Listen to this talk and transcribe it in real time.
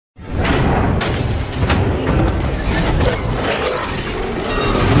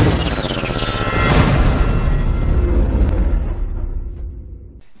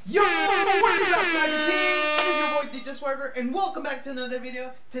and welcome back to another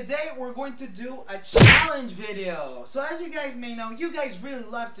video. Today we're going to do a challenge video. So as you guys may know, you guys really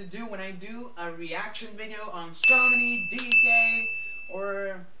love to do when I do a reaction video on Stromedy, DK,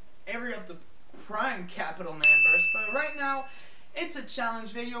 or every of the Prime Capital members. But right now, it's a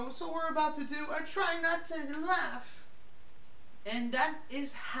challenge video, so we're about to do a try not to laugh. And that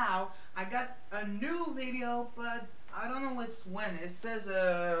is how I got a new video, but I don't know what's when. It says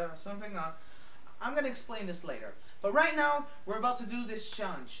something on. I'm gonna explain this later. But right now, we're about to do this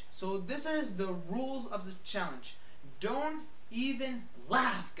challenge. So this is the rules of the challenge. Don't even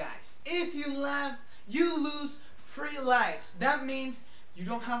laugh, guys. If you laugh, you lose free likes. That means you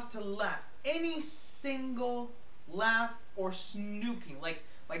don't have to laugh. Any single laugh or snooking, like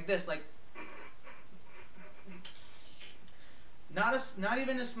this, like not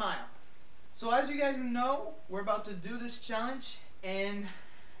even a smile. So as you guys know, we're about to do this challenge, and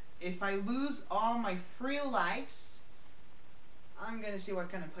if I lose all my free likes, I'm gonna see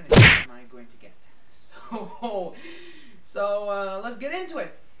what kind of punishment am I going to get. So let's get into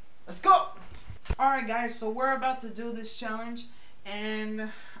it. Let's go. Alright guys, so we're about to do this challenge,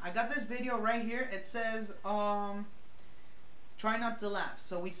 and I got this video right here. It says try not to laugh.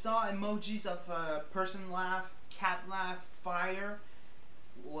 So we saw emojis of person laugh, cat laugh, fire.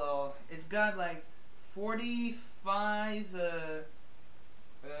 Well, it's got like 45k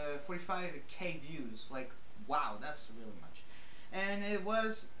views. Like, wow, that's really much. And it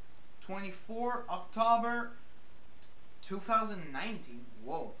was 24 October 2019.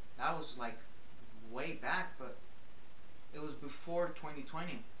 Whoa, that was like way back, but it was before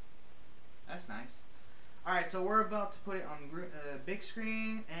 2020. That's nice. Alright, so we're about to put it on big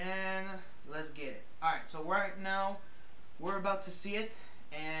screen, and let's get it. Alright, so right now we're about to see it,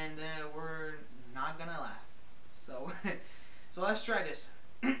 and we're not gonna laugh. So so let's try this.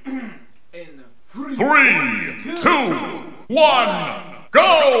 In 3, 2, 1,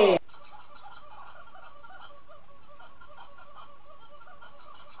 go!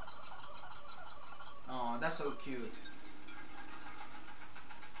 Oh, that's so cute.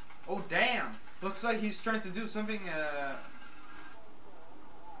 Oh damn! Looks like he's trying to do something.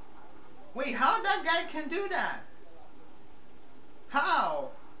 Wait, how that guy can do that?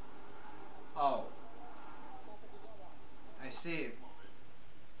 How? Oh, I see.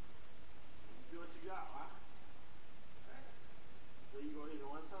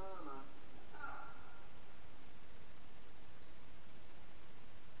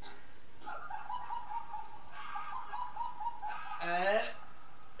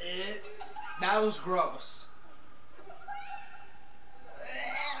 That was gross.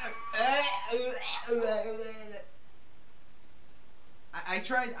 I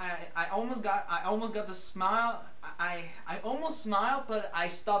tried. I almost got the smile. I almost smiled, but I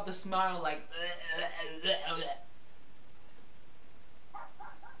stopped the smile like.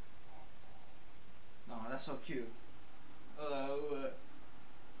 Oh, that's so cute.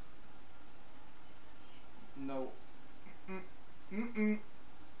 No.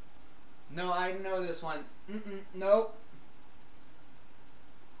 No, I know this one. No.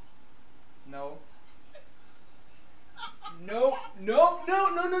 No. No. No. No.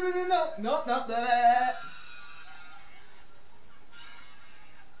 No. No. No. No. No. No. No.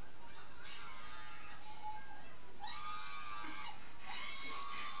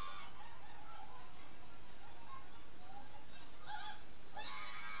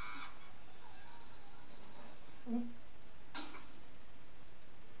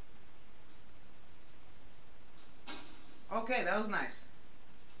 Okay, that was nice.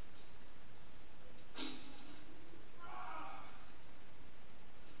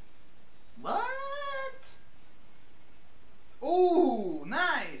 What? Ooh,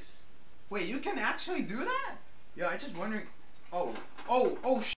 nice. Wait, you can actually do that? Yeah, I just wondering. Oh,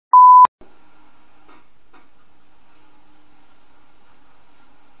 sh.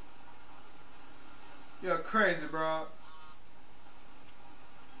 You're crazy, bro.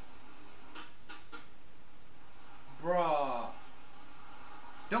 Bruh,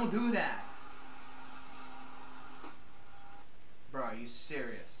 don't do that. Bro, are you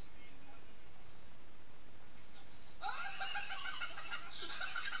serious?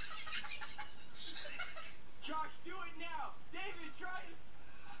 Josh, do it now. David, try it.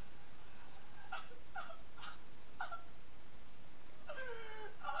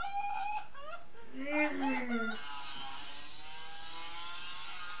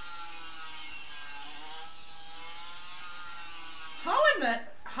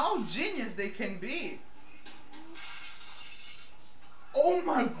 How genius they can be. Oh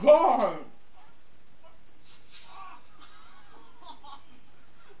my god.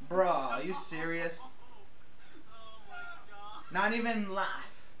 Bruh, are you serious? him laugh.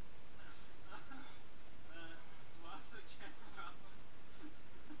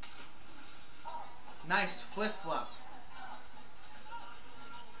 Nice flip-flop.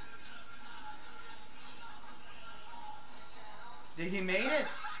 Did he made it?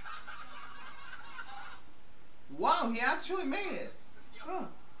 Wow, he actually made it. Huh.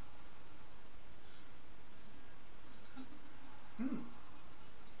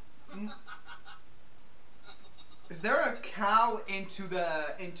 Is there a cow into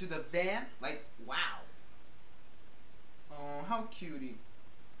the van? Like, wow. Oh, how cutie.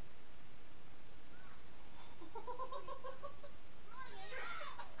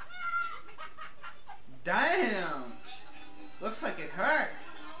 Damn. Looks like it hurt.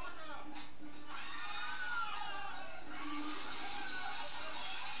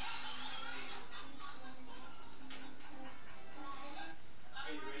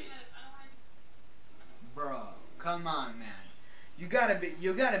 Bro, come on, man. You gotta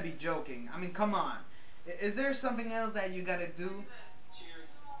be joking. I mean, come on. Is there something else that you gotta do? Cheers.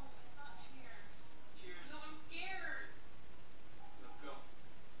 Cheers. No, I'm scared. Let's go.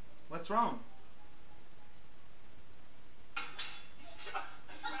 What's wrong?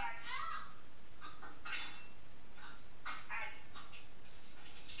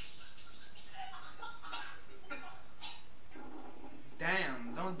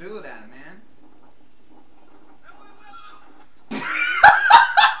 Damn, don't do that, man.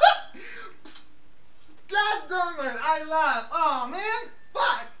 God damn it, I laughed. Oh, man,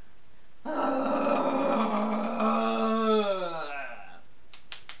 fuck.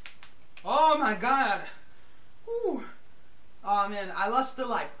 Oh my god. Whew. Oh man, I lost the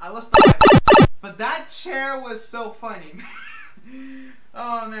life. But that chair was so funny.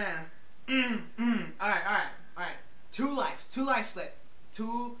 Oh man. Alright. Two lives left.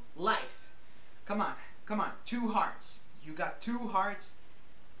 2 life. Come on. 2 hearts. You got 2 hearts.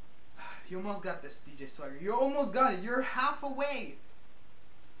 You almost got this, DJ Swagger. You almost got it. You're half away.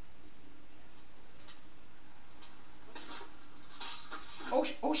 Oh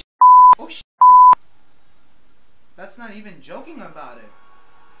sh. That's not even joking about it.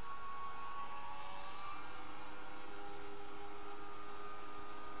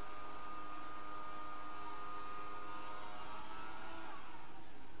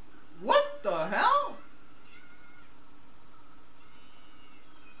 What the hell?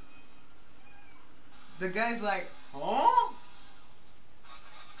 The guy's like, huh?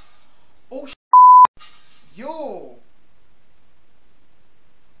 Oh sh. Yo.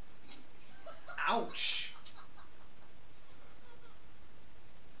 Ouch.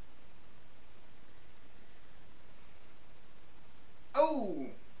 Oh.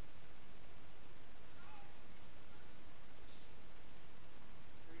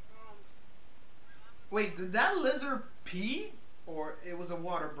 Wait, did that lizard pee? Or it was a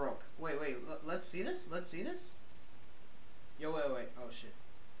water broke? Wait, let's see this? Yo, wait, oh shit.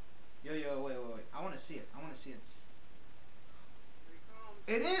 Yo, wait. I wanna see it.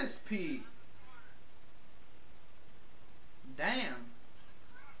 It is pee. Damn.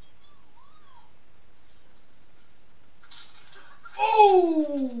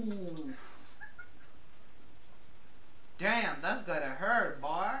 Oh! Damn, that's gonna hurt,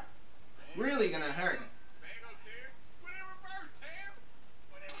 boy. Really gonna hurt.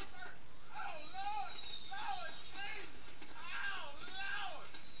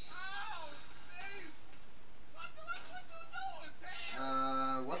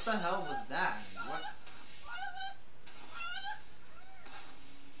 What the hell was that? What?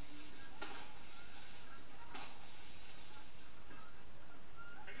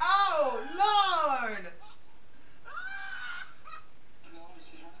 Oh, Lord!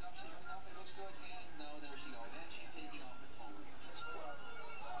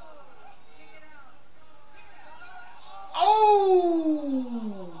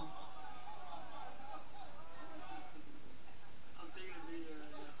 Oh!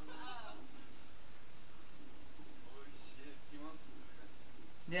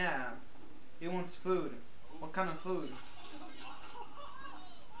 Yeah, he wants food. What kind of food?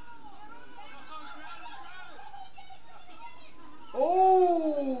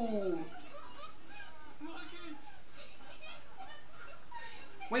 Oh!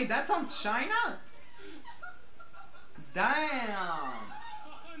 Wait, that's on China? Damn!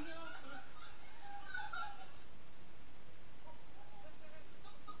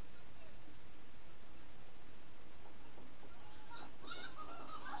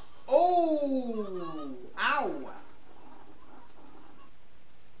 Oh! Ow!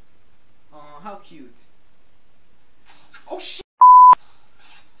 Oh, how cute. Oh, shit!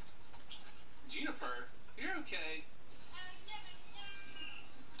 Juniper, you're okay.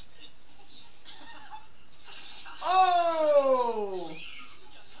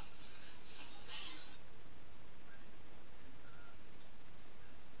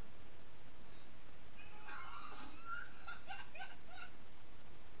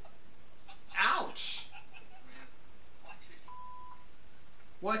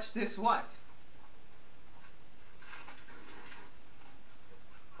 watch this what?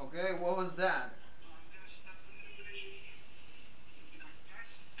 Okay, what was that?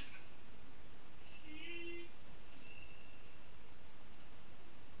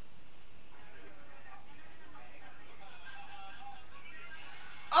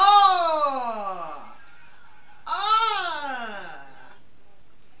 Oh! Ah!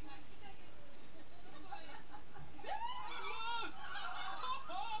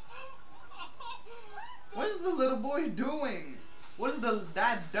 What is the little boy doing? What is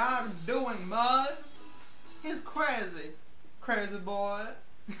that dog doing, man? He's crazy. Crazy boy.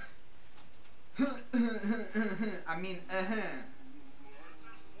 I mean,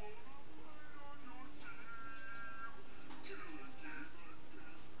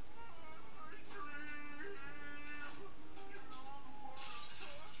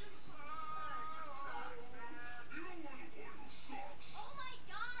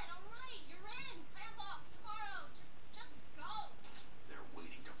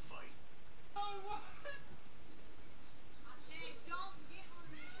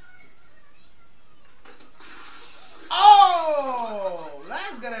 oh,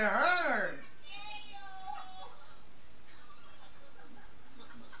 that's gonna hurt.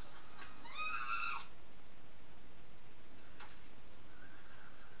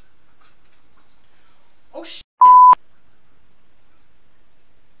 Oh shit.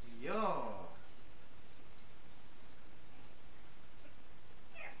 Yo.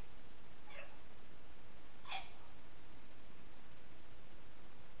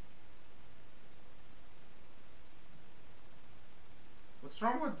 What's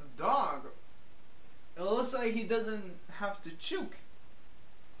wrong with the dog? It looks like he doesn't have to choke.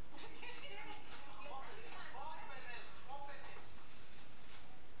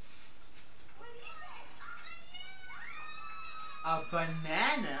 A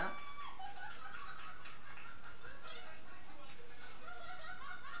banana?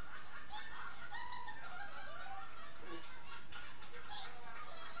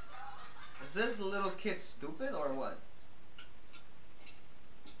 Is this little kid stupid or what?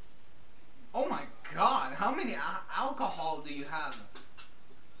 Oh my god, how many alcohol do you have?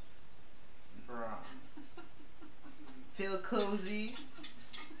 Bruh. Feel cozy?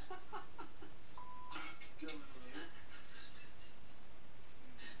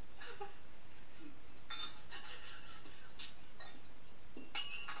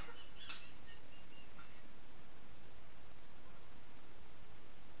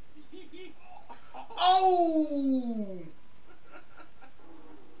 Oh!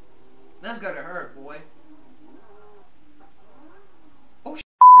 That's gotta hurt, boy. Oh, shit.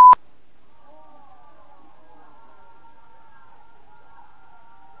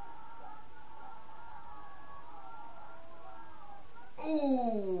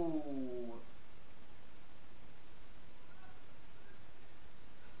 Ooh.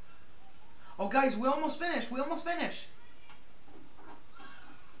 Oh, guys, we almost finished. We almost finished.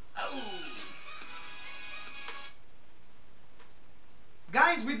 Oh.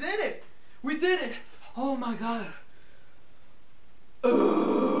 Guys, we did it. We did it! Oh my god.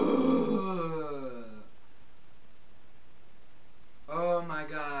 Oh my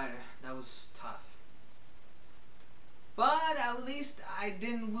god, that was tough. But at least I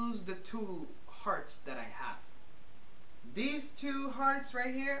didn't lose the 2 hearts that I have. These 2 hearts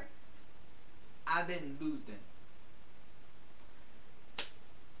right here, I didn't lose them.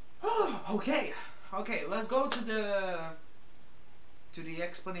 Okay, let's go to the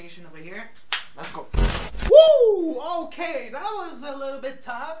explanation over here. Let's go. Woo! Okay, that was a little bit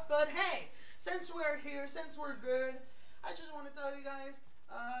tough, but hey, since we're here, since we're good, I just want to tell you guys,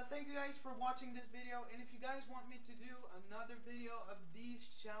 thank you guys for watching this video, and if you guys want me to do another video of these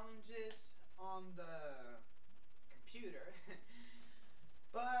challenges on the computer,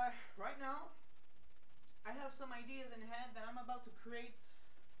 but right now, I have some ideas in head that I'm about to create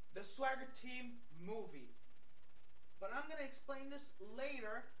the Swagger Team movie. But I'm going to explain this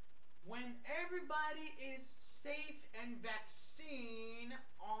later when everybody is safe and vaccine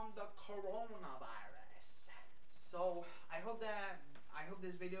on the coronavirus. So I hope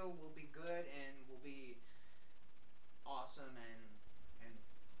this video will be good and will be awesome and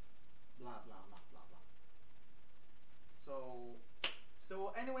blah blah blah blah blah. So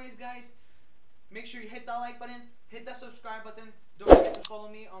anyways, guys, make sure you hit that like button, hit that subscribe button. Don't forget to follow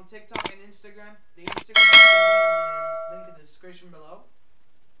me on TikTok and Instagram. The Instagram link in the description below.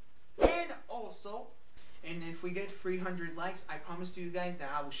 And also, and if we get 300 likes, I promise to you guys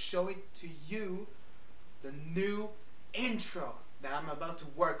that I will show it to you, the new intro that I'm about to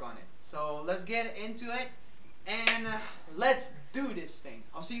work on it. So let's get into it. and let's do this thing.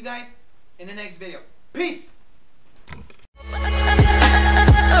 I'll see you guys in the next video. Peace!